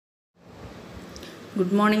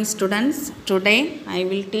Good morning students. Today I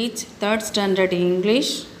will teach 3rd standard English.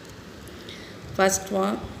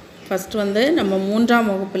 First வந்து நம்ம 3ஆம்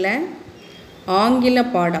வகுப்புல ஆங்கில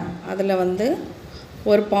பாடம் அதுல வந்து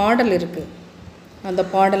ஒரு பாடல் இருக்கு. அந்த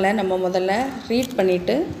பாடலை நம்ம முதல்ல ரீட்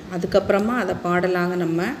பண்ணிட்டு அதுக்கு அப்புறமா அத பாடலாக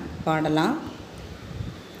நம்ம பாடலாம்.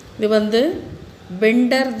 இது வந்து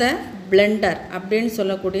பெண்டர் தி பிளெண்டர் அப்படினு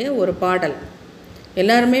சொல்லக்கூடிய ஒரு பாடல்.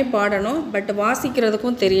 எல்லாரும் பாடணும் பட்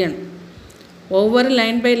வாசிக்கிறதுக்கும் தெரியணும். ஒவ்வொரு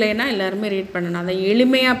லைன் பை லைனா எல்லாரும் ரீட் பண்ணணும். அதை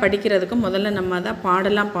எளிமையா படிக்கிறதுக்கு முதல்ல நம்ம அத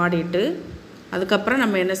பாடலாம் பாடிட்டு அதுக்கு அப்புறம்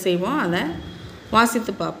நம்ம என்ன செய்வோம் அத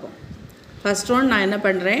வாசித்து பார்ப்போம். ஃபர்ஸ்ட் ஒன் நான் என்ன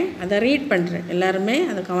பண்றேன் அத ரீட் பண்றேன். எல்லாரும்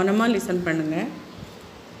அத கவனமா லிசன் பண்ணுங்க.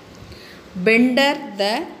 Bender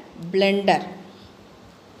the blender.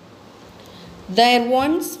 There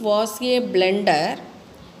once was a blender.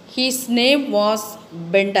 His name was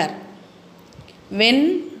Bender. When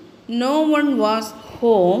no one was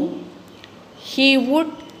home, he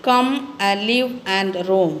would come and live and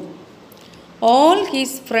roam. All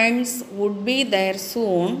his friends would be there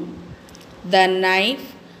soon, the knife,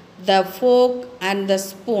 the fork and the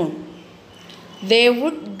spoon. They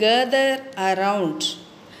would gather around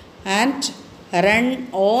and run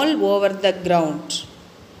all over the ground.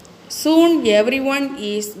 Soon everyone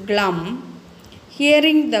is glum,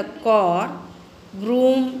 hearing the car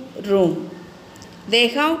vroom vroom. They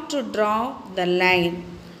have to draw the line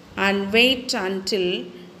and wait until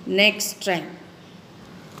next time.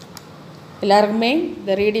 எல்லாருமே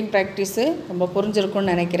இந்த reading practice ரொம்ப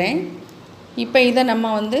புரிஞ்சிருக்கும்னு நினைக்கிறேன். இப்போ இத நம்ம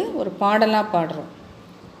வந்து ஒரு பாடலா பாடுறோம்.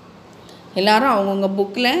 எல்லாரும் அவங்கவங்க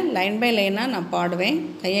புக்ல லைன் பை லைனா நான் பாடுவேன்.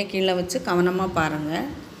 கையை கீழ வச்சு கவனமா பாருங்க.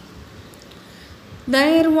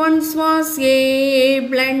 There once was a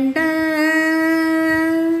blender.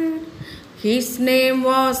 His name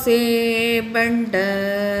was a Bender.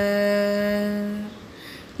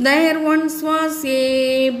 There once was a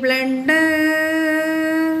blender.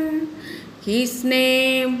 His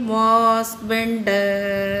name was Bender.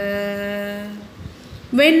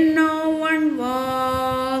 When no one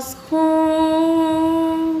was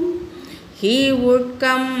home, he would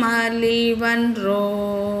come early and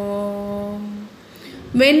roam.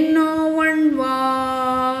 When no one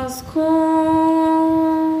was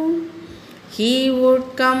home, he would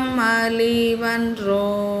come early and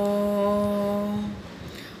roam.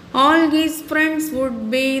 All his friends would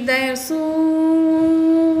be there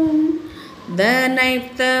soon, the knife,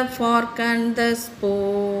 the fork and the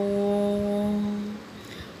spoon.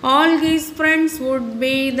 All his friends would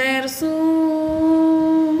be there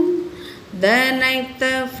soon, the knife,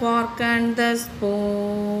 the fork and the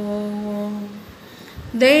spoon.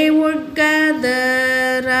 They would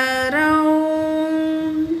gather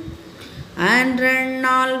around and run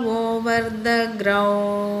all over the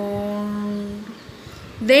ground.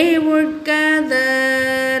 They would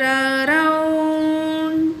gather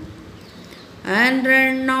around and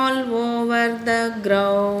run all over the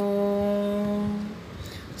ground.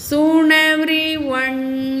 Soon everyone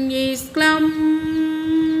is glum,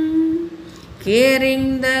 hearing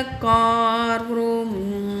the car vroom.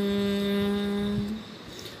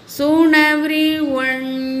 Soon everyone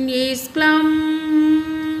is glum,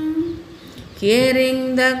 hearing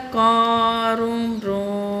the car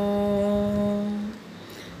vroom.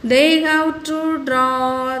 They have to draw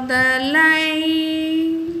the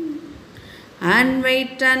line and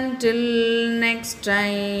wait until next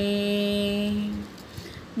time.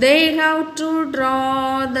 They have to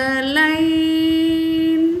draw the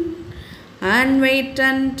line and wait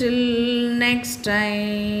until next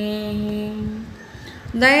time.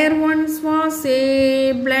 There once was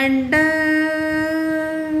a blender.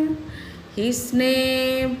 His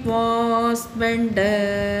name was Bender.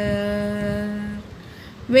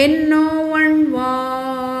 When no one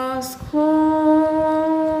was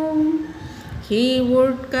home, he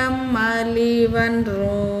would come early and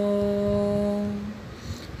roam.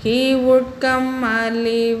 He would come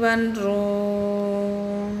early and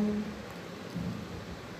roam.